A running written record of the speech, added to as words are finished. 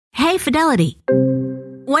Hey, Fidelity.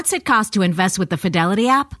 What's it cost to invest with the Fidelity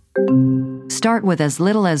app? Start with as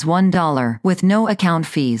little as $1 with no account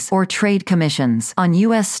fees or trade commissions on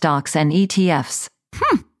U.S. stocks and ETFs.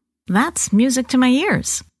 That's music to my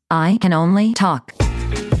ears. I can only talk.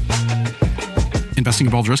 Investing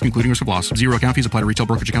involves risk, including risk of loss. Zero account fees apply to retail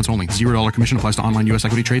brokerage accounts only. $0 commission applies to online U.S.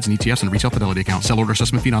 equity trades and ETFs and retail Fidelity accounts. Sell order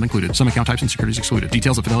assessment fee not included. Some account types and securities excluded.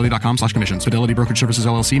 Details at fidelity.com/commissions. Fidelity Brokerage Services,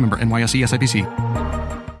 LLC, member NYSE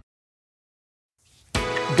SIPC.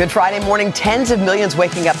 Good Friday morning. Tens of millions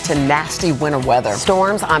waking up to nasty winter weather.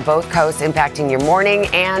 Storms on both coasts impacting your morning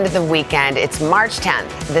and the weekend. It's March 10th.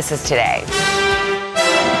 This is today.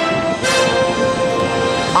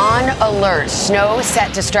 On alert, snow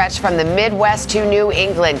set to stretch from the Midwest to New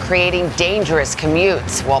England, creating dangerous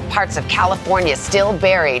commutes, while parts of California still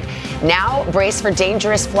buried. Now brace for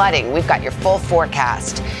dangerous flooding. We've got your full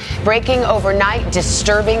forecast. Breaking overnight,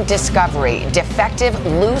 disturbing discovery. Defective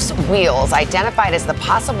loose wheels identified as the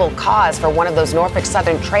possible cause for one of those Norfolk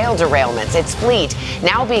Southern trail derailments. Its fleet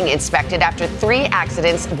now being inspected after 3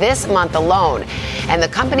 accidents this month alone. And the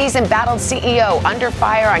company's embattled CEO under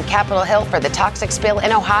fire on Capitol Hill for the toxic spill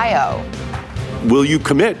in Ohio. Will you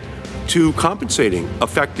commit to compensating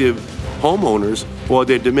affected homeowners for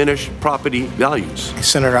their diminished property values?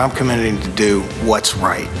 Senator, I'm committing to do what's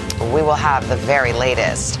right. We will have the very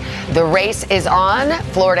latest. The race is on.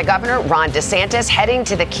 Florida Governor Ron DeSantis heading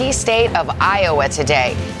to the key state of Iowa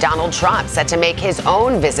today. Donald Trump set to make his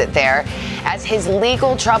own visit there as his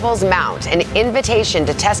legal troubles mount. An invitation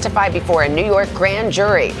to testify before a New York grand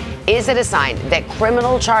jury. Is it a sign that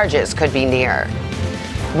criminal charges could be near?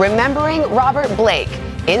 Remembering Robert Blake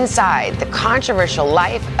inside the controversial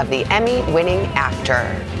life of the Emmy-winning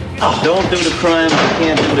actor. Don't do the crime, you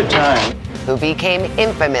can't do the time. Who became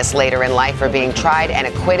infamous later in life for being tried and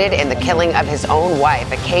acquitted in the killing of his own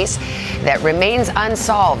wife, a case that remains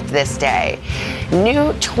unsolved this day.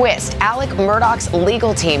 New twist, Alec Murdaugh's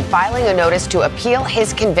legal team filing a notice to appeal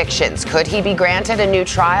his convictions. Could he be granted a new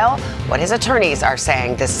trial? What his attorneys are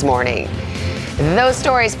saying this morning. Those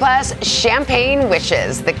stories plus champagne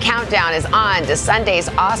wishes. The countdown is on to Sunday's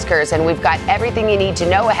Oscars, and we've got everything you need to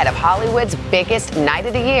know ahead of Hollywood's biggest night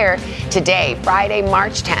of the year today, Friday,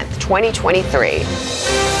 March 10th, 2023.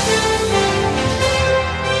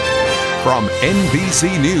 From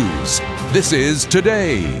NBC News, this is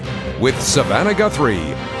Today with Savannah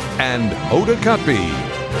Guthrie and Hoda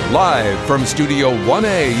Kotb, live from Studio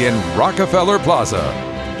 1A in Rockefeller Plaza.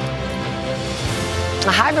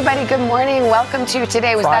 Hi, everybody. Good morning. Welcome to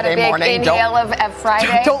Today. Was Friday that a big morning. inhale of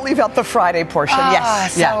Friday? Don't leave out the Friday portion.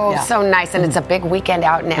 Yes. So nice. And it's a big weekend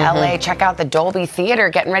out in L.A. Check out the Dolby Theater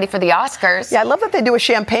getting ready for the Oscars. Yeah, I love that they do a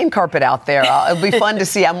champagne carpet out there. It'll be fun to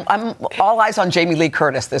see. I'm all eyes on Jamie Lee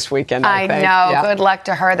Curtis this weekend, I think. know. Yeah. Good luck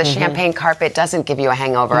to her. The champagne carpet doesn't give you a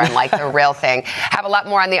hangover, unlike the real thing. Have a lot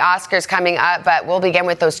more on the Oscars coming up, but we'll begin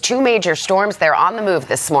with those 2 major storms. They're on the move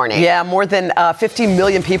this morning. Yeah, more than 50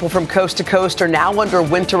 million people from coast to coast are now under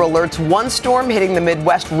winter alerts. One storm hitting the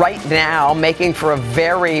Midwest right now, making for a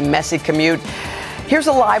very messy commute. Here's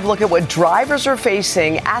a live look at what drivers are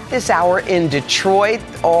facing at this hour in Detroit.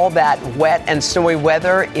 All that wet and snowy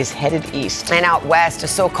weather is headed east. And out west, a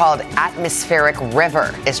so-called atmospheric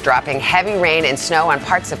river is dropping heavy rain and snow on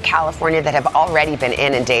parts of California that have already been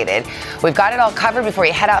inundated. We've got it all covered before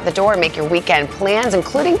you head out the door and make your weekend plans,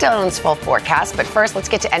 including Dylan's full forecast. But first, let's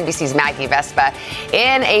get to NBC's Maggie Vespa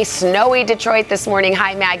in a snowy Detroit this morning.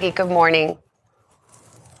 Hi, Maggie. Good morning.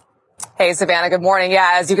 Hey, Savannah, good morning.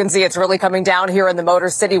 Yeah, as you can see, it's really coming down here in the Motor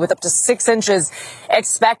City with up to 6 inches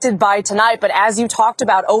expected by tonight. But as you talked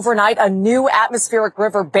about overnight, a new atmospheric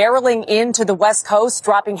river barreling into the West Coast,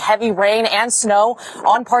 dropping heavy rain and snow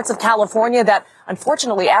on parts of California that,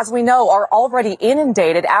 unfortunately, as we know, are already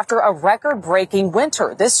inundated after a record-breaking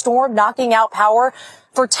winter. This storm knocking out power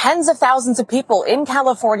for tens of thousands of people in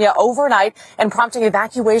California overnight and prompting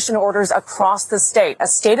evacuation orders across the state. A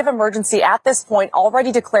state of emergency at this point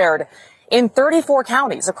already declared in 34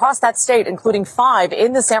 counties across that state, including 5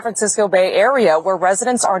 in the San Francisco Bay Area, where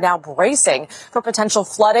residents are now bracing for potential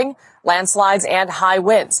flooding, landslides, and high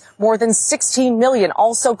winds. More than 16 million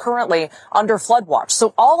also currently under flood watch.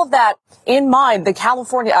 So all of that in mind,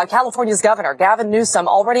 California's governor, Gavin Newsom,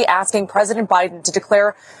 already asking President Biden to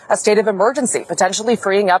declare a state of emergency, potentially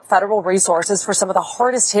freeing up federal resources for some of the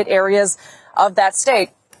hardest hit areas of that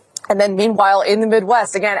state. And then meanwhile, in the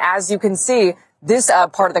Midwest, again, as you can see, this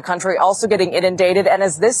part of the country also getting inundated. And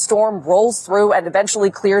as this storm rolls through and eventually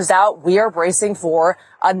clears out, we are bracing for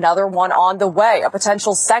another one on the way. A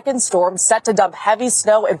potential second storm set to dump heavy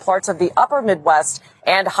snow in parts of the upper Midwest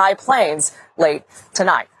and high plains late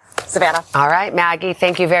tonight. Savannah. All right, Maggie,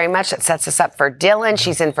 thank you very much. That sets us up for Dylan.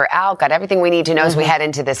 She's in for Al. Got everything we need to know as we head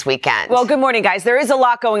into this weekend. Well, good morning, guys. There is a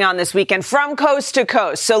lot going on this weekend from coast to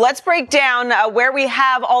coast. So let's break down where we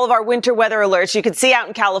have all of our winter weather alerts. You can see out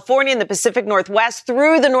in California, in the Pacific Northwest,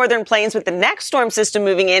 through the northern plains with the next storm system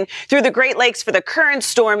moving in, through the Great Lakes for the current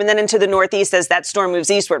storm, and then into the Northeast as that storm moves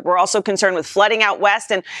eastward. We're also concerned with flooding out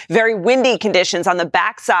west and very windy conditions on the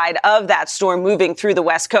backside of that storm moving through the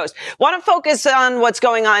West Coast. Want to focus on what's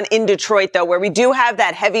going on in Detroit, though, where we do have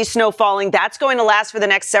that heavy snow falling. That's going to last for the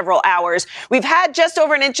next several hours. We've had just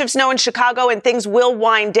over an inch of snow in Chicago, and things will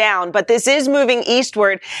wind down, but this is moving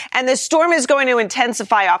eastward, and this storm is going to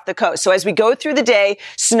intensify off the coast. So as we go through the day,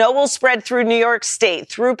 snow will spread through New York State,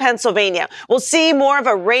 through Pennsylvania. We'll see more of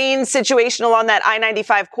a rain situation along that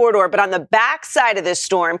I-95 corridor, but on the backside of this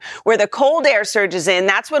storm, where the cold air surges in,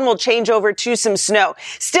 that's when we'll change over to some snow.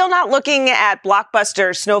 Still not looking at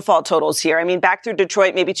blockbuster snowfall totals here. I mean, back through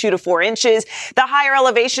Detroit, maybe 2 to 4 inches. The higher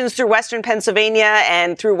elevations through western Pennsylvania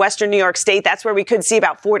and through western New York State, that's where we could see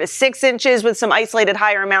about 4 to 6 inches with some isolated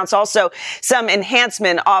higher amounts. Also, some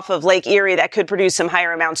enhancement off of Lake Erie that could produce some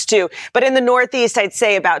higher amounts too. But in the Northeast, I'd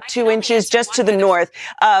say about 2 inches just to the north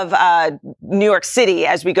of New York City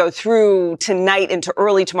as we go through tonight into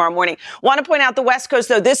early tomorrow morning. Want to point out the West Coast,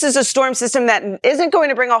 though, this is a storm system that isn't going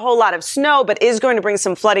to bring a whole lot of snow, but is going to bring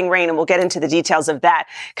some flooding rain, and we'll get into the details of that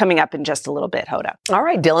coming up in just a little bit. Hoda. All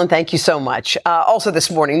right, Dylan, thank you so much. Also this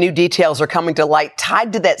morning, new details are coming to light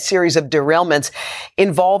tied to that series of derailments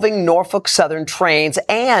involving Norfolk Southern trains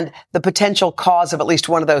and the potential cause of at least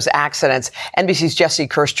one of those accidents. NBC's Jesse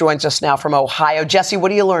Kirsch joins us now from Ohio. Jesse,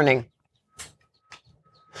 what are you learning?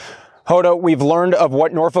 Hoda, we've learned of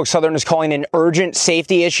what Norfolk Southern is calling an urgent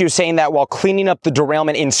safety issue, saying that while cleaning up the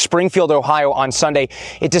derailment in Springfield, Ohio on Sunday,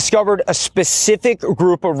 it discovered a specific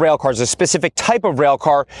group of rail cars, a specific type of rail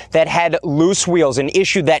car that had loose wheels, an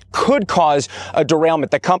issue that could cause a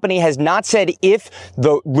derailment. The company has not said if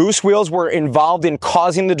the loose wheels were involved in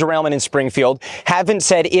causing the derailment in Springfield, haven't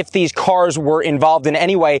said if these cars were involved in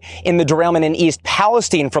any way in the derailment in East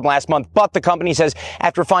Palestine from last month. But the company says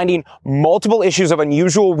after finding multiple issues of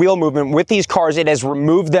unusual wheel movement with these cars, it has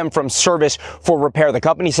removed them from service for repair. The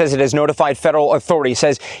company says it has notified federal authorities,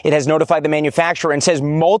 says it has notified the manufacturer, and says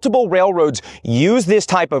multiple railroads use this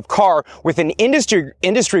type of car, with an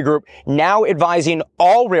industry group now advising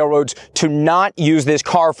all railroads to not use this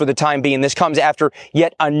car for the time being. This comes after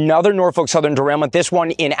yet another Norfolk Southern derailment, this one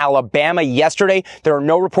in Alabama yesterday. There are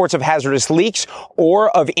no reports of hazardous leaks or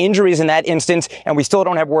of injuries in that instance, and we still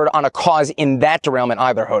don't have word on a cause in that derailment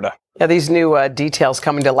either, Hoda. Yeah, these new details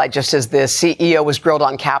coming to light just as the CEO was grilled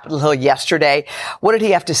on Capitol Hill yesterday. What did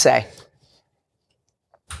he have to say?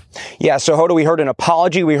 Yeah, so Hoda, we heard an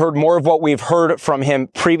apology. We heard more of what we've heard from him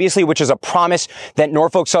previously, which is a promise that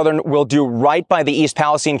Norfolk Southern will do right by the East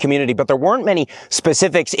Palestine community. But there weren't many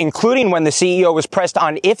specifics, including when the CEO was pressed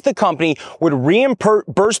on if the company would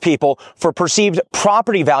reimburse people for perceived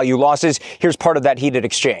property value losses. Here's part of that heated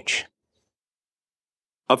exchange.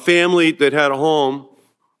 A family that had a home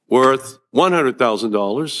worth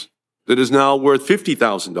 $100,000 that is now worth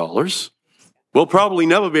 $50,000 will probably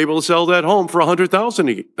never be able to sell that home for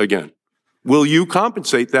 $100,000 again. Will you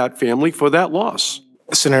compensate that family for that loss?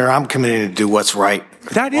 Senator, I'm committed to do what's right.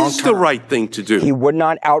 That is the right thing to do. He would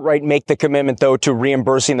not outright make the commitment, though, to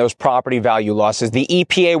reimbursing those property value losses. The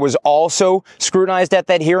EPA was also scrutinized at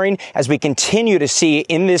that hearing, as we continue to see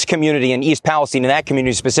in this community, in East Palestine, in that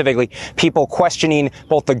community specifically, people questioning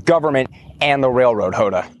both the government and the railroad,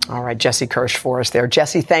 Hoda. All right, Jesse Kirsch for us there.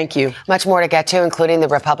 Jesse, thank you. Much more to get to, including the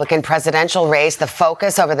Republican presidential race, the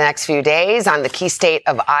focus over the next few days on the key state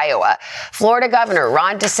of Iowa. Florida Governor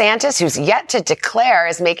Ron DeSantis, who's yet to declare,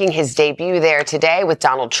 is making his debut there today with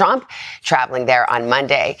Donald Trump traveling there on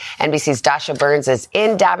Monday. NBC's Dasha Burns is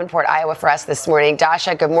in Davenport, Iowa for us this morning.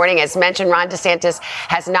 Dasha, good morning. As mentioned, Ron DeSantis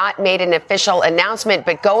has not made an official announcement,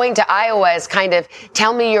 but going to Iowa is kind of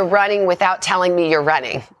tell me you're running without telling me you're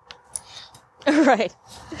running. Right.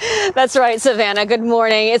 That's right, Savannah. Good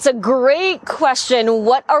morning. It's a great question.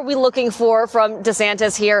 What are we looking for from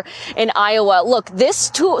DeSantis here in Iowa? Look,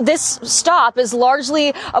 this stop is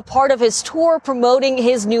largely a part of his tour promoting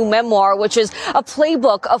his new memoir, which is a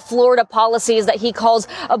playbook of Florida policies that he calls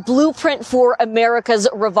a blueprint for America's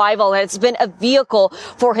revival. And it's been a vehicle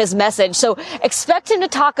for his message. So expect him to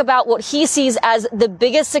talk about what he sees as the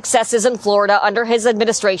biggest successes in Florida under his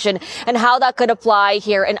administration and how that could apply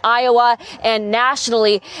here in Iowa and nationally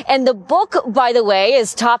nationally. And the book, by the way,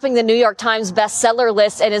 is topping the New York Times bestseller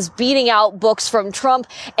list and is beating out books from Trump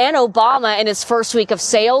and Obama in his first week of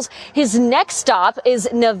sales. His next stop is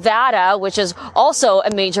Nevada, which is also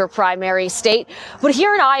a major primary state. But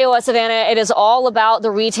here in Iowa, Savannah, it is all about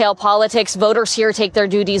the retail politics. Voters here take their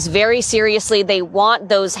duties very seriously. They want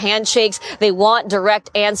those handshakes. They want direct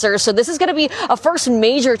answers. So this is going to be a first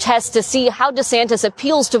major test to see how DeSantis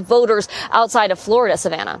appeals to voters outside of Florida,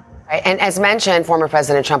 Savannah. Right. And as mentioned, former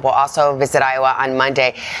President Trump will also visit Iowa on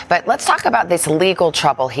Monday. But let's talk about this legal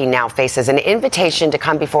trouble he now faces, an invitation to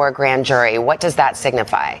come before a grand jury. What does that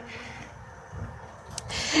signify?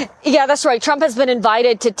 Yeah, that's right. Trump has been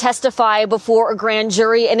invited to testify before a grand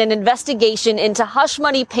jury in an investigation into hush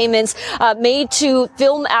money payments made to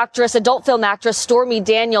adult film actress Stormy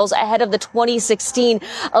Daniels ahead of the 2016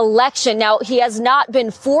 election. Now, he has not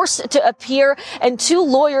been forced to appear, and two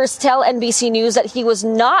lawyers tell NBC News that he was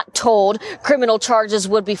not told criminal charges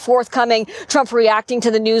would be forthcoming. Trump reacting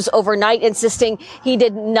to the news overnight, insisting he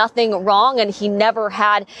did nothing wrong and he never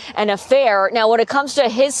had an affair. Now, when it comes to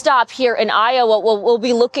his stop here in Iowa, we'll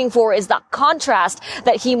be looking for is the contrast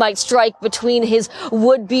that he might strike between his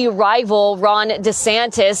would-be rival, Ron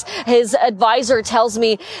DeSantis. His advisor tells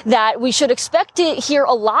me that we should expect to hear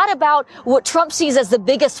a lot about what Trump sees as the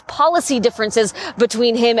biggest policy differences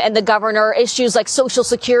between him and the governor, issues like Social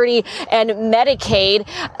Security and Medicaid.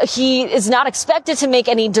 He is not expected to make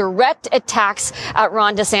any direct attacks at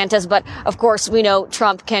Ron DeSantis, but of course we know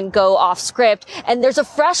Trump can go off script. And there's a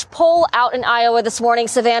fresh poll out in Iowa this morning,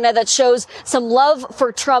 Savannah, that shows some love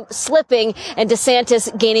for Trump slipping and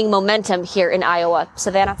DeSantis gaining momentum here in Iowa.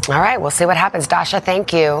 Savannah? All right, we'll see what happens. Dasha,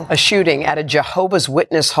 thank you. A shooting at a Jehovah's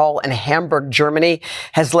Witness hall in Hamburg, Germany,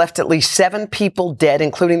 has left at least 7 people dead,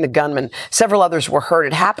 including the gunman. Several others were hurt.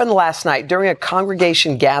 It happened last night during a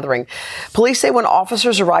congregation gathering. Police say when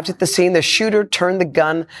officers arrived at the scene, the shooter turned the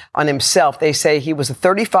gun on himself. They say he was a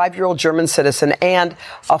 35-year-old German citizen and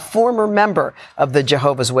a former member of the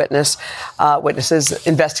Jehovah's Witnesses.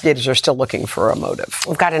 Investigators are still looking for a motive.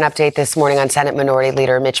 We've got an update this morning on Senate Minority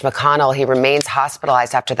Leader Mitch McConnell. He remains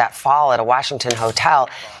hospitalized after that fall at a Washington hotel.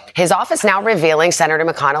 His office now revealing Senator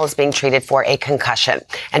McConnell is being treated for a concussion.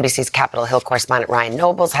 NBC's Capitol Hill correspondent Ryan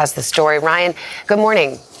Nobles has the story. Ryan, good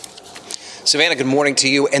morning. Savannah, good morning to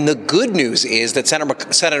you. And the good news is that Senator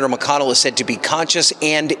McConnell is said to be conscious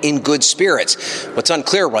and in good spirits. What's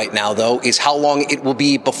unclear right now, though, is how long it will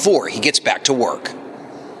be before he gets back to work.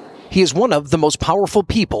 He is one of the most powerful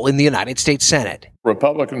people in the United States Senate.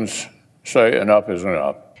 Republicans say enough is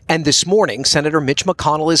enough. And this morning, Senator Mitch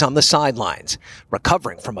McConnell is on the sidelines,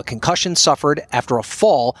 recovering from a concussion suffered after a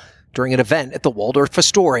fall during an event at the Waldorf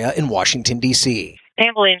Astoria in Washington, D.C.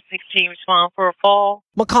 Ambulance team respond for a fall.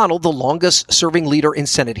 McConnell, the longest-serving leader in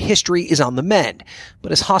Senate history, is on the mend,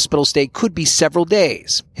 but his hospital stay could be several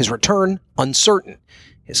days. His return, uncertain.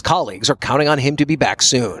 His colleagues are counting on him to be back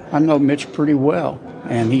soon. I know Mitch pretty well,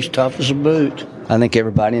 and he's tough as a boot. I think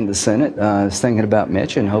everybody in the Senate is thinking about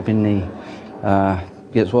Mitch and hoping he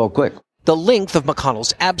gets well quick. The length of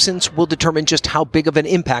McConnell's absence will determine just how big of an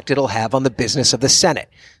impact it'll have on the business of the Senate.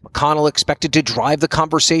 McConnell expected to drive the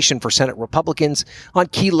conversation for Senate Republicans on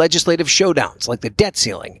key legislative showdowns like the debt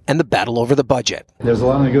ceiling and the battle over the budget. There's a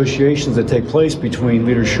lot of negotiations that take place between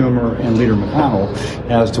Leader Schumer and Leader McConnell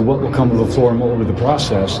as to what will come to the floor and what will be the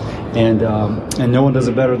process, and no one does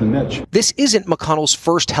it better than Mitch. This isn't McConnell's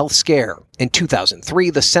first health scare. In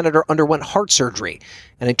 2003, the senator underwent heart surgery,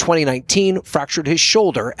 and in 2019 fractured his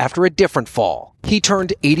shoulder after a different fall. He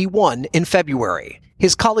turned 81 in February.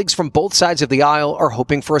 His colleagues from both sides of the aisle are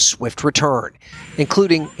hoping for a swift return,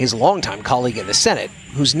 including his longtime colleague in the Senate,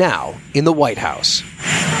 who's now in the White House.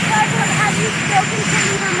 Mr. President, have you spoken to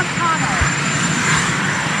Leader McConnell?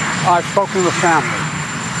 I've spoken to the family.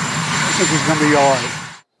 I think he's going to be all right.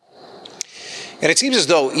 And it seems as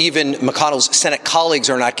though even McConnell's Senate colleagues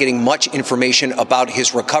are not getting much information about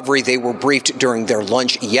his recovery. They were briefed during their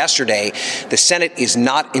lunch yesterday. The Senate is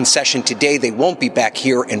not in session today. They won't be back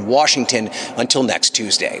here in Washington until next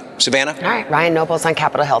Tuesday. Savannah? All right. Ryan Nobles on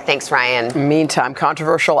Capitol Hill. Thanks, Ryan. Meantime,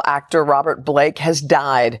 controversial actor Robert Blake has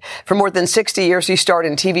died. For more than 60 years, he starred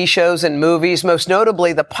in TV shows and movies, most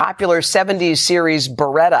notably the popular 70s series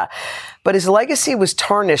Baretta. But his legacy was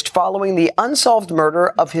tarnished following the unsolved murder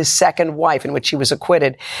of his second wife, in which he was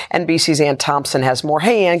acquitted. NBC's Ann Thompson has more.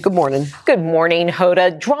 Hey, Ann, good morning. Good morning,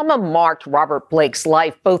 Hoda. Drama marked Robert Blake's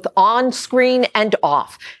life, both on screen and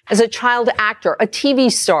off. As a child actor, a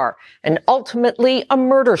TV star, and ultimately a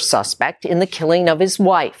murder suspect in the killing of his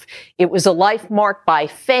wife. It was a life marked by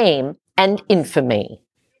fame and infamy.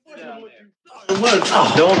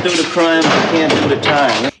 Don't do the crime, you can't do the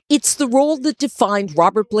time. It's the role that defined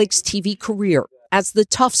Robert Blake's TV career. as the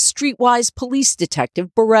tough streetwise police detective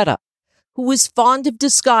Beretta, who was fond of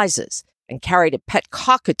disguises and carried a pet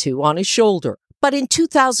cockatoo on his shoulder. But in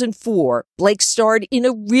 2004, Blake starred in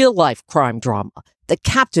a real-life crime drama that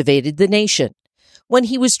captivated the nation when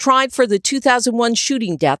he was tried for the 2001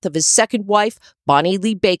 shooting death of his second wife, Bonnie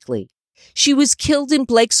Lee Bakley. She was killed in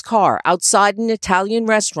Blake's car outside an Italian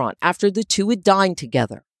restaurant after the two had dined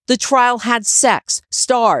together. The trial had sex,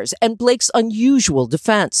 stars, and Blake's unusual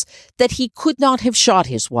defense that he could not have shot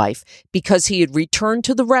his wife because he had returned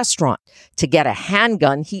to the restaurant to get a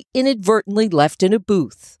handgun he inadvertently left in a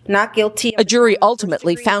booth. Not guilty. A jury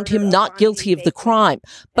ultimately found him not guilty of the crime,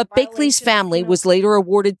 but Bakley's family was later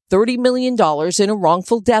awarded $30 million in a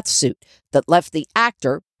wrongful death suit that left the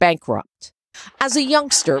actor bankrupt. As a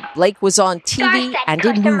youngster, Blake was on TV and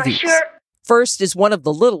in movies. First as one of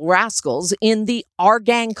the Little Rascals in the Our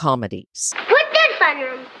Gang comedies. Put this on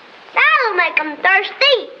him. That'll make him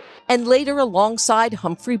thirsty. And later alongside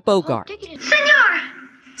Humphrey Bogart. Senor!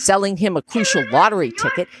 Selling him a crucial lottery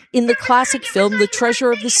ticket in the classic film The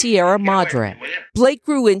Treasure of the Sierra Madre. Blake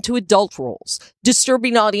grew into adult roles,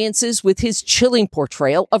 disturbing audiences with his chilling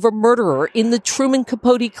portrayal of a murderer in the Truman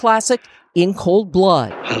Capote classic In Cold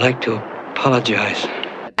Blood. I'd like to apologize.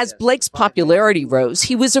 As Blake's popularity rose,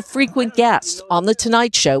 he was a frequent guest on The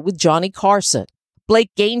Tonight Show with Johnny Carson. Blake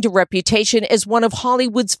gained a reputation as one of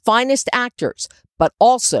Hollywood's finest actors, but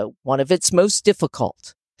also one of its most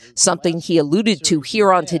difficult. Something he alluded to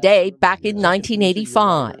here on Today back in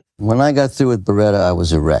 1985. When I got through with Beretta, I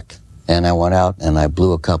was a wreck. And I went out and I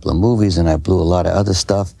blew a couple of movies and I blew a lot of other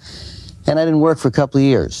stuff. And I didn't work for a couple of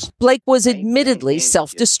years. Blake was admittedly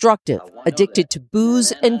self-destructive, addicted to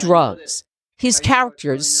booze and drugs. His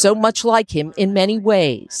characters so much like him in many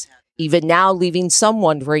ways, even now leaving some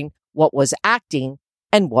wondering what was acting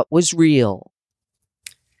and what was real.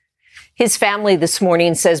 His family this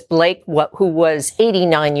morning says Blake, who was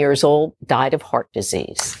 89 years old, died of heart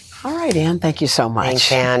disease. All right, Ann, thank you so much.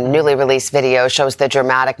 Thanks, Ann. Newly released video shows the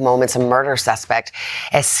dramatic moments a murder suspect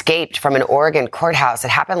escaped from an Oregon courthouse.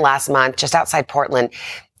 It happened last month just outside Portland.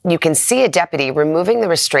 You can see a deputy removing the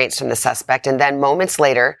restraints from the suspect, and then moments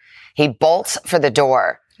later, he bolts for the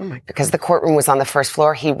door. Because the courtroom was on the first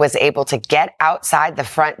floor, he was able to get outside the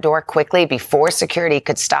front door quickly before security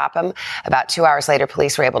could stop him. About 2 hours later,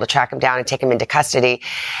 police were able to track him down and take him into custody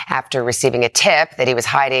after receiving a tip that he was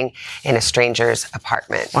hiding in a stranger's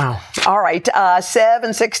apartment. Wow. All right,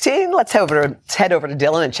 7:16. Let's head over to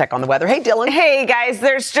Dylan and check on the weather. Hey, Dylan. Hey, guys.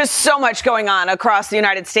 There's just so much going on across the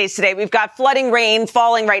United States today. We've got flooding rain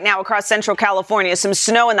falling right now across central California, some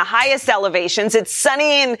snow in the highest elevations. It's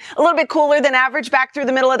sunny and a little bit cooler than average back through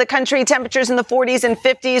the middle of the country, temperatures in the 40s and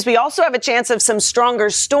 50s. We also have a chance of some stronger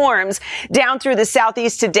storms down through the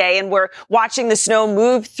southeast today, and we're watching the snow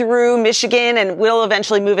move through Michigan and will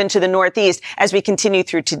eventually move into the northeast as we continue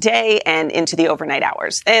through today and into the overnight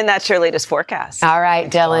hours. And that's your latest forecast. All right,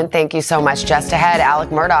 Dylan, thank you so much. Just ahead, Alec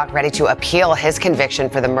Murdaugh ready to appeal his conviction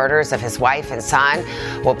for the murders of his wife and son.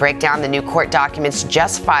 We'll break down the new court documents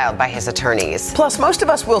just filed by his attorneys. Plus, most of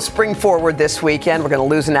us will spring forward this weekend. We're going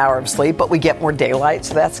to lose an hour of sleep, but we get more daylight,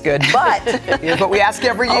 so that's good. But here's what we ask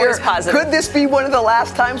every year. Could this be one of the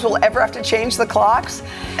last times we'll ever have to change the clocks?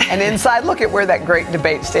 An inside look at where that great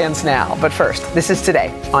debate stands now. But first, this is Today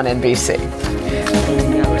on NBC.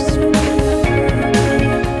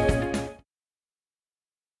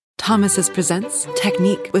 Thomas's presents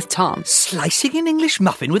Technique with Tom. Slicing an English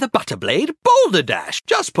muffin with a butter blade? Boulder Dash!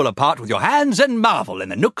 Just pull apart with your hands and marvel in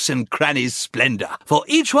the nooks and crannies' splendor. For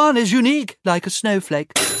each one is unique, like a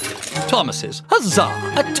snowflake. Thomas's,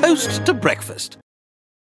 huzzah! A toast to breakfast.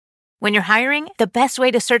 When you're hiring, the best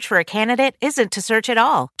way to search for a candidate isn't to search at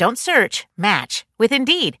all. Don't search, match with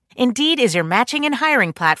Indeed. Indeed is your matching and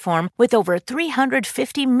hiring platform with over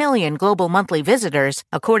 350 million global monthly visitors,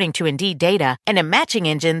 according to Indeed data, and a matching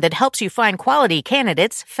engine that helps you find quality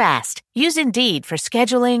candidates fast. Use Indeed for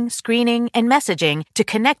scheduling, screening, and messaging to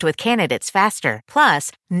connect with candidates faster.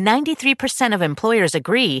 Plus, 93% of employers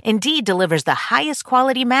agree Indeed delivers the highest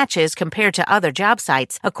quality matches compared to other job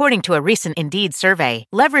sites, according to a recent Indeed survey.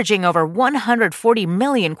 Leveraging over 140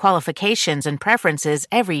 million qualifications and preferences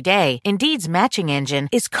every day, Indeed's matching engine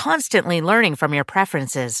is constantly learning from your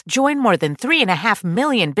preferences. Join more than 3.5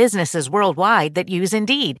 million businesses worldwide that use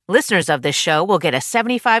Indeed. Listeners of this show will get a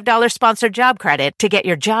 $75 sponsored job credit to get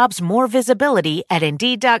your jobs more visibility at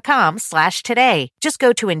Indeed.com/today. Just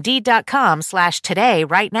go to Indeed.com/today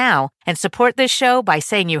right now and support this show by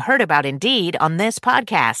saying you heard about Indeed on this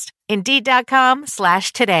podcast.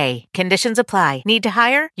 Indeed.com/today. Conditions apply. Need to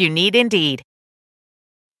hire? You need Indeed.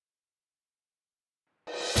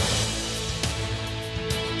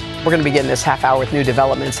 We're going to begin this half hour with new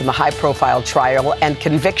developments in the high-profile trial and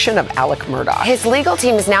conviction of Alec Murdaugh. His legal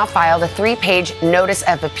team has now filed a 3-page notice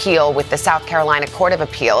of appeal with the South Carolina Court of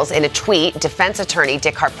Appeals. In a tweet, defense attorney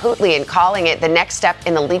Dick Harpootlian calling it the next step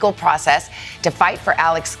in the legal process to fight for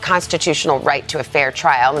Alec's constitutional right to a fair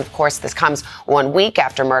trial. And of course, this comes 1 week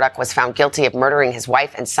after Murdaugh was found guilty of murdering his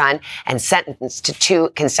wife and son and sentenced to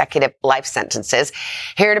 2 consecutive life sentences.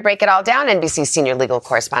 Here to break it all down, NBC senior legal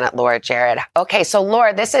correspondent Laura Jarrett. Okay, so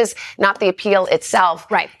Laura, this is not the appeal itself.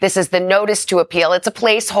 Right. This is the notice to appeal. It's a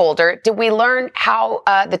placeholder. Did we learn how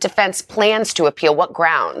the defense plans to appeal? What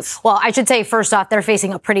grounds? Well, I should say, first off, they're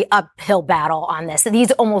facing a pretty uphill battle on this.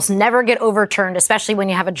 These almost never get overturned, especially when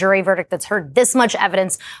you have a jury verdict that's heard this much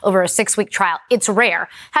evidence over a 6-week trial. It's rare.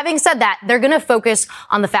 Having said that, they're going to focus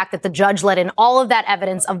on the fact that the judge let in all of that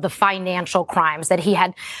evidence of the financial crimes, that he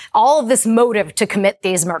had all of this motive to commit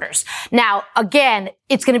these murders. Now, again,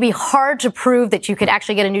 it's going to be hard to prove that you could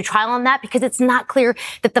actually get a new trial on that because it's not clear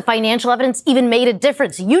that the financial evidence even made a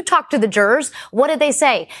difference. You talked to the jurors. What did they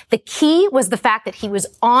say? The key was the fact that he was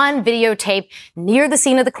on videotape near the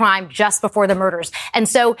scene of the crime just before the murders. And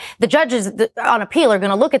so the judges on appeal are going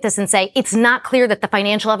to look at this and say it's not clear that the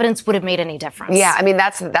financial evidence would have made any difference. Yeah, I mean,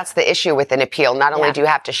 that's the issue with an appeal. Not only do you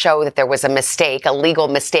have to show that there was a mistake, a legal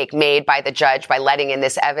mistake made by the judge by letting in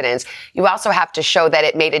this evidence, you also have to show that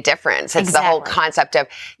it made a difference. It's the whole concept of,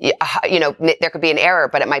 there could be an error,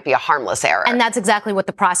 but it might be a harmless error. And that's exactly what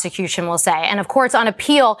the prosecution will say. And of course, on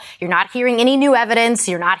appeal, you're not hearing any new evidence.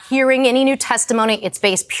 You're not hearing any new testimony. It's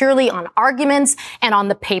based purely on arguments and on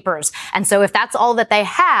the papers. And so if that's all that they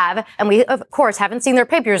have, and we, of course, haven't seen their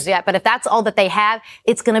papers yet, but if that's all that they have,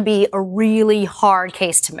 it's going to be a really hard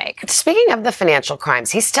case to make. Speaking of the financial crimes,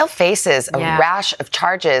 he still faces a rash of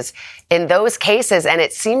charges in those cases. And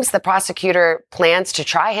it seems the prosecutor plans to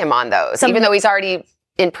try him on those, even though he's already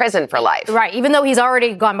in prison for life. Right. Even though he's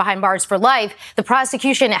already gone behind bars for life, the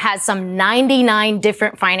prosecution has some 99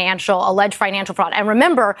 different alleged financial fraud. And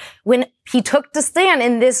remember, when he took the stand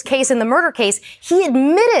in this case, in the murder case, he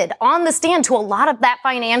admitted on the stand to a lot of that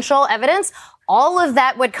financial evidence. All of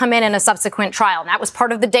that would come in a subsequent trial. And that was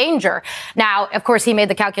part of the danger. Now, of course, he made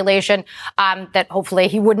the calculation that hopefully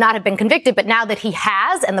he would not have been convicted. But now that he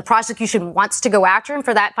has, and the prosecution wants to go after him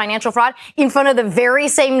for that financial fraud in front of the very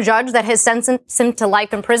same judge that has sentenced him to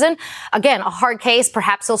life in prison, again, a hard case.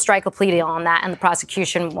 Perhaps he'll strike a plea deal on that and the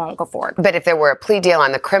prosecution won't go forward. But if there were a plea deal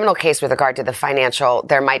on the criminal case with regard to the financial,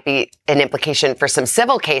 there might be an implication for some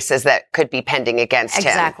civil cases that could be pending against him.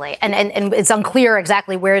 Exactly. And it's unclear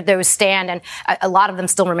exactly where those stand. And a lot of them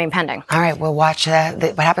still remain pending. All right, we'll watch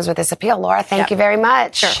what happens with this appeal. Laura, thank you very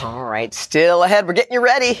much. Sure. All right, still ahead. We're getting you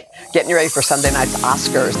ready for Sunday night's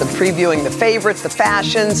Oscars, previewing the favorites, the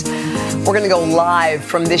fashions. We're going to go live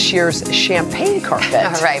from this year's champagne carpet.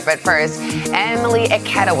 All right, but first, Emily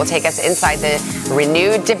Ikeda will take us inside the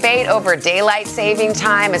renewed debate over daylight saving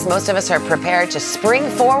time as most of us are prepared to spring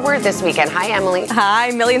forward this weekend. Hi, Emily.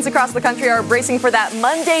 Hi. Millions across the country are bracing for that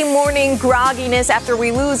Monday morning grogginess after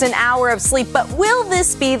we lose an hour of sleep. But will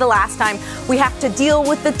this be the last time we have to deal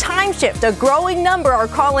with the time shift? A growing number are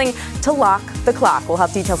calling to lock the clock. We'll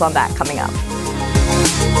have details on that coming up.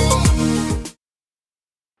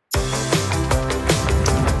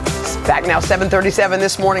 Back now, 7:37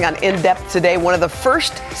 this morning on In Depth Today, one of the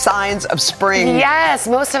first signs of spring. Yes,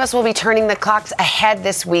 most of us will be turning the clocks ahead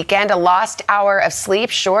this weekend. A lost hour of sleep,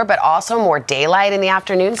 sure, but also more daylight in the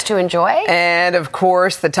afternoons to enjoy. And, of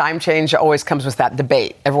course, the time change always comes with that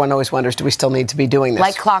debate. Everyone always wonders, do we still need to be doing this?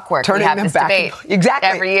 Like clockwork, turning we have them this back debate exactly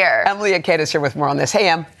every year. Emily Ikeda is here with more on this. Hey,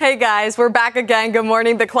 Em. Hey, guys, we're back again. Good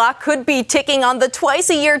morning. The clock could be ticking on the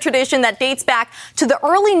twice-a-year tradition that dates back to the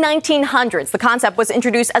early 1900s. The concept was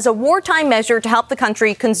introduced as a wartime measure to help the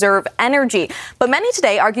country conserve energy. But many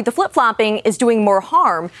today argue the flip-flopping is doing more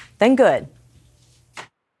harm than good.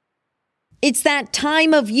 It's that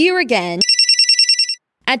time of year again.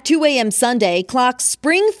 At 2 a.m. Sunday, clocks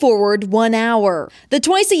spring forward 1 hour. The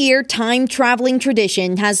twice-a-year time-traveling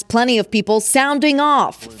tradition has plenty of people sounding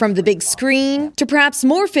off, from the big screen to perhaps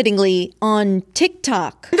more fittingly on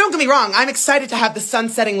TikTok. Don't get me wrong, I'm excited to have the sun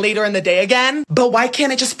setting later in the day again, but why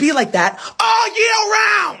can't it just be like that all year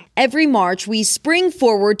round? Every March, we spring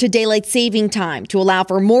forward to daylight saving time to allow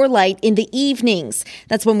for more light in the evenings.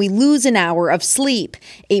 That's when we lose an hour of sleep.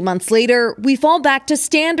 8 months later, we fall back to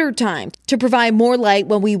standard time to provide more light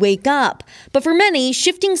when we wake up. But for many,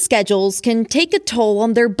 shifting schedules can take a toll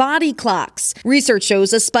on their body clocks. Research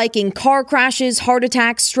shows a spike in car crashes, heart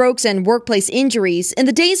attacks, strokes, and workplace injuries in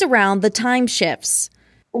the days around the time shifts.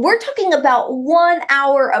 We're talking about 1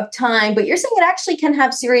 hour of time, but you're saying it actually can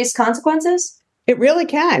have serious consequences? It really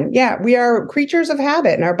can. Yeah, we are creatures of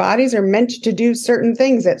habit and our bodies are meant to do certain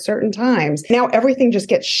things at certain times. Now everything just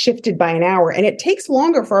gets shifted by an hour and it takes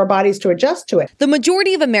longer for our bodies to adjust to it. The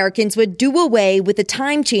majority of Americans would do away with the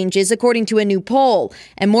time changes according to a new poll,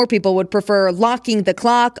 and more people would prefer locking the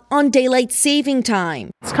clock on daylight saving time.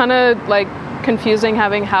 It's kind of like confusing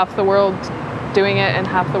having half the world doing it and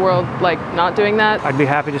half the world like not doing that. I'd be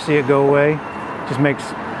happy to see it go away. Just makes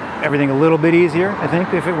everything a little bit easier, I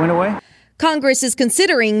think, if it went away. Congress is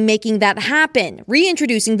considering making that happen,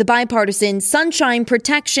 reintroducing the bipartisan Sunshine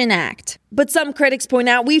Protection Act. But some critics point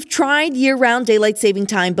out we've tried year-round daylight saving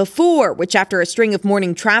time before, which after a string of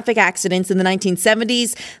morning traffic accidents in the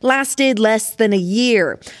 1970s lasted less than a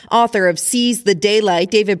year. Author of Seize the Daylight,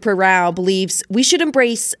 David Perau, believes we should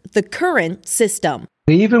embrace the current system.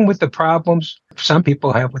 Even with the problems some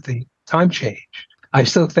people have with the time change, I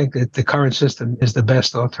still think that the current system is the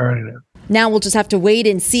best alternative. Now we'll just have to wait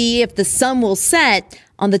and see if the sun will set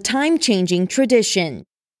on the time-changing tradition.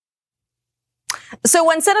 So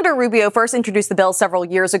when Senator Rubio first introduced the bill several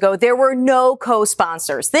years ago, there were no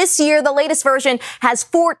co-sponsors. This year, the latest version has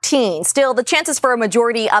 14. Still, the chances for a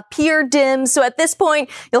majority appear dim. So at this point,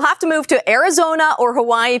 you'll have to move to Arizona or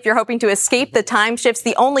Hawaii if you're hoping to escape the time shifts,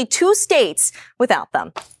 the only two states without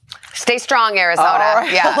them. Stay strong, Arizona. All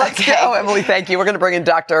right, yeah, let's go, Emily. Thank you. We're going to bring in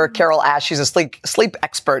Dr. Carol Ash. She's a sleep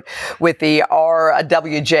expert with the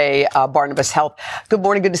RWJ Barnabas Health. Good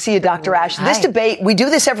morning. Good to see you, Dr. Ash. Hi. This debate, we do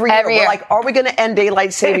this every year. year. We're like, are we going to end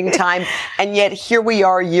daylight saving time? And yet here we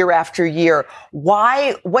are year after year.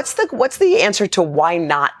 Why? What's the answer to why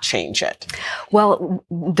not change it? Well,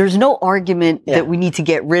 there's no argument that we need to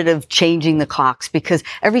get rid of changing the clocks, because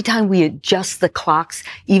every time we adjust the clocks,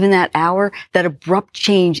 even that hour, that abrupt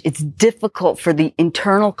change, it's difficult for the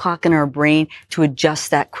internal clock in our brain to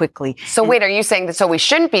adjust that quickly. So wait, are you saying that so we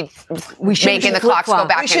shouldn't be making the clocks go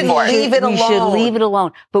back and forth? We should leave it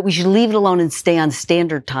alone, but we should leave it alone and stay on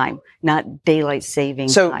standard time, not daylight saving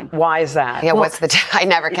time. So why is that? Yeah, what's the I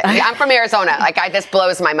never can. I'm from Arizona. Like, this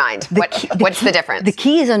blows my mind. What's the difference? The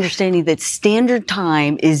key is understanding that standard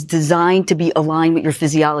time is designed to be aligned with your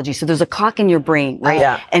physiology. So there's a clock in your brain, right?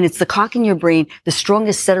 Yeah. And it's the clock in your brain. The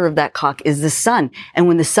strongest setter of that clock is the sun. And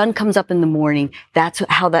when the sun comes up in the morning, that's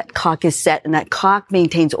how that clock is set. And that clock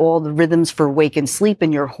maintains all the rhythms for wake and sleep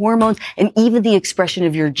and your hormones and even the expression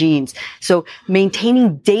of your genes. So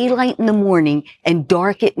maintaining daylight in the morning and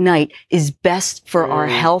dark at night is best for our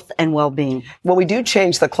health and well-being. When we do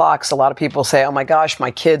change the clocks, a lot of people say, oh my gosh,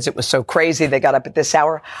 my kids, it was so crazy. They got up at this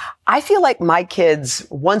hour. I feel like my kids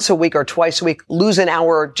once a week or twice a week lose an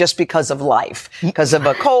hour just because of life, because of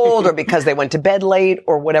a cold or because they went to bed late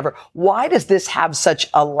or whatever. Why does this have such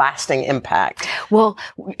a lasting impact? Well,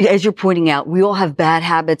 as you're pointing out, we all have bad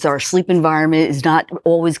habits. Our sleep environment is not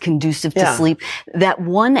always conducive to sleep. That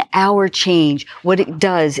 1 hour change, what it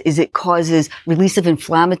does is it causes release of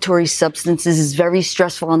inflammatory substances, is very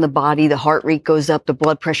stressful on the body. The heart rate goes up, the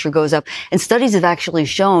blood pressure goes up. And studies have actually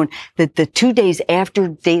shown that the 2 days after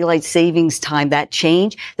daylight savings time, that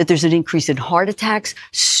change, that there's an increase in heart attacks,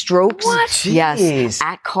 strokes. What? Yes.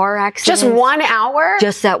 At car accidents. Just 1 hour?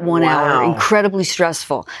 Just that 1 hour. Incredibly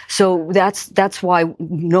stressful. So that's why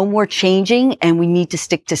no more changing, and we need to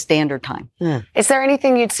stick to standard time. Is there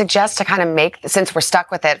anything you'd suggest to kind of make, since we're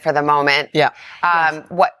stuck with it for the moment?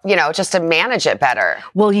 Just to manage it better?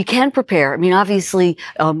 Well, you can prepare. I mean, obviously,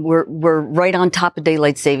 we're right on top of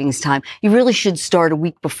daylight savings time. You really should start a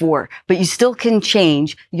week before, but you still can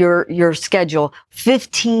change your schedule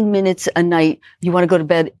 15 minutes a night. You want to go to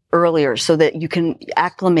bed earlier so that you can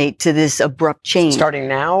acclimate to this abrupt change. Starting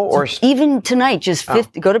now or even tonight, just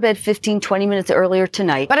go to bed 15, 20 minutes earlier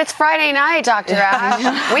tonight. But it's Friday night, Dr.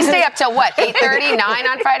 Ash. We stay up till what, 8:30, 9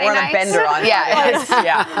 on Friday nights? We're on a bender on Fridays.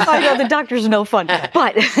 I know, the doctor's no fun.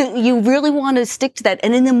 But you really want to stick to that.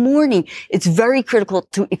 And in the morning, it's very critical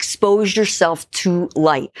to expose yourself to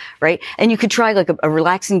light, right? And you could try like a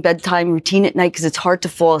relaxing bedtime routine at night because it's hard to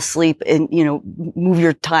fall asleep and, move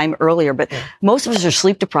your time earlier. But most of us are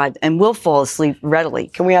sleep deprived and will fall asleep readily.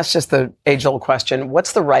 Can we ask just the age-old question?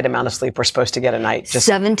 What's the right amount of sleep we're supposed to get a night?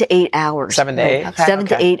 7 to 8 hours. 7 to 8? Okay. 7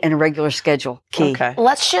 to 8 and a regular schedule. Key. Okay.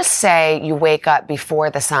 Let's just say you wake up before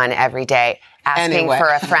the sun every day. Asking for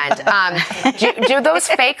a friend. Do those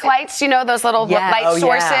fake lights, those little light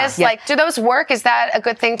sources, do those work? Is that a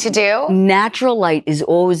good thing to do? Natural light is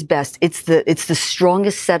always best. It's the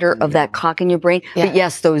strongest setter of that clock in your brain. Yeah. But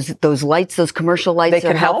yes, those lights, those commercial lights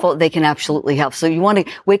are helpful. They can absolutely help. So you want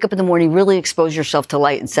to wake up in the morning, really expose yourself to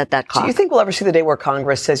light and set that clock. Do you think we'll ever see the day where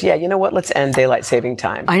Congress says, yeah, you know what, let's end daylight saving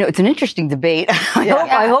time? I know, it's an interesting debate.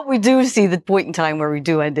 I hope we do see the point in time where we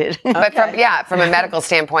do end it. But from a medical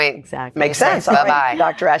standpoint, exactly. Makes sense. Yes. Bye-bye.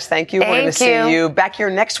 Dr. Ash, thank you. We're going to see you back here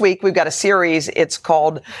next week. We've got a series. It's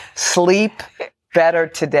called Sleep Better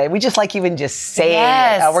Today. We just like even just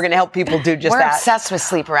saying it. We're going to help people do just that. We're obsessed with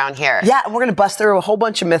sleep around here. Yeah, we're going to bust through a whole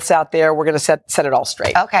bunch of myths out there. We're going to set it all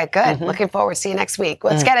straight. Okay, good. Looking forward. See you next week.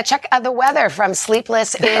 Let's get a check of the weather from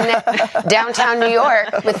Sleepless in downtown New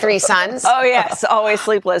York with 3 sons. Oh, yes. Always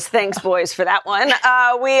sleepless. Thanks, boys, for that one.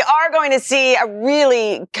 We are going to see a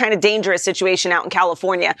really kind of dangerous situation out in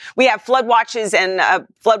California. We have flood watches in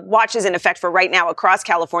effect for right now across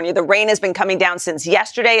California. The rain has been coming down since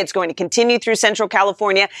yesterday. It's going to continue through Central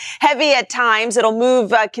California. Heavy at times. It'll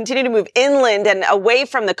continue to move inland and away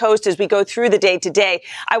from the coast as we go through the day today.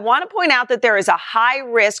 I want to point out that there is a high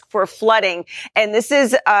risk for flooding, and this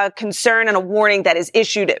is a concern and a warning that is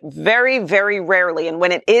issued very, very rarely. And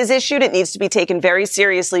when it is issued, it needs to be taken very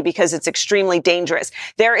seriously because it's extremely dangerous.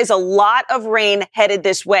 There is a lot of rain headed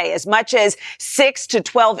this way, as much as 6 to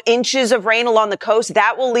 12 inches of rain along the coast.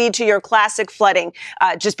 That will lead to your classic flooding,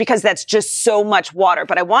 just because that's just so much water.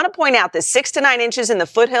 But I want to point out that 6 to 9 inches in the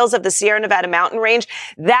foothills of the Sierra Nevada mountain range,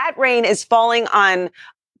 that rain is falling on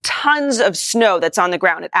tons of snow that's on the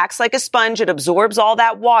ground. It acts like a sponge. It absorbs all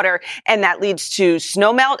that water, and that leads to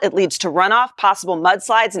snow melt. It leads to runoff, possible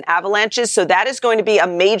mudslides and avalanches. So that is going to be a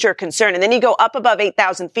major concern. And then you go up above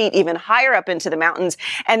 8,000 feet, even higher up into the mountains,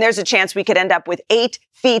 and there's a chance we could end up with 8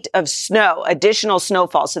 feet of snow, additional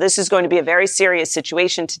snowfall. So this is going to be a very serious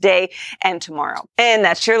situation today and tomorrow. And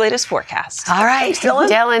that's your latest forecast. All right,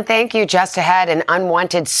 Dylan, thank you. Just ahead, an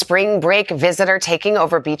unwanted spring break visitor taking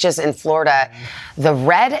over beaches in Florida. The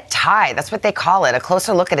red tide, that's what they call it. A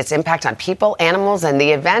closer look at its impact on people, animals, and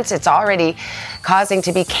the events it's already causing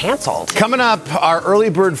to be canceled. Coming up, our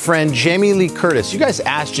early bird friend, Jamie Lee Curtis. You guys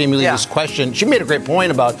asked Jamie Lee this question. She made a great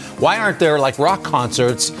point about why aren't there like rock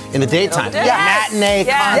concerts in the daytime? Matinee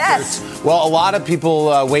concerts. Well, a lot of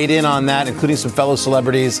people weighed in on that, including some fellow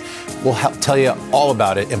celebrities. We'll tell you all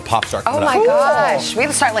about it in Pop Star. Oh my gosh. We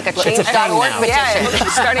have to start like a change.org petition. Yeah,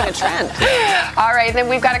 starting a trend. All right, then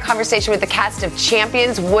we've got a conversation with the cast of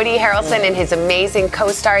Champions, Woody Harrelson and his amazing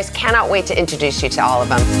co-stars. Cannot wait to introduce you to all of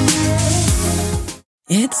them.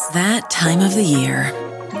 It's that time of the year.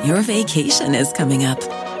 Your vacation is coming up.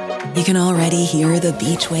 You can already hear the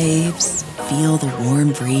beach waves, feel the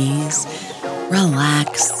warm breeze,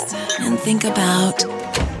 relax, and think about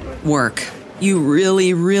work. You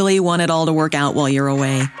really, really want it all to work out while you're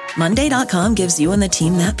away. Monday.com gives you and the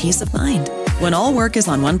team that peace of mind. When all work is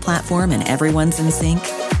on one platform and everyone's in sync,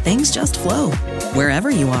 things just flow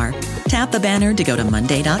wherever you are. Tap the banner to go to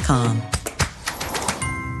Monday.com.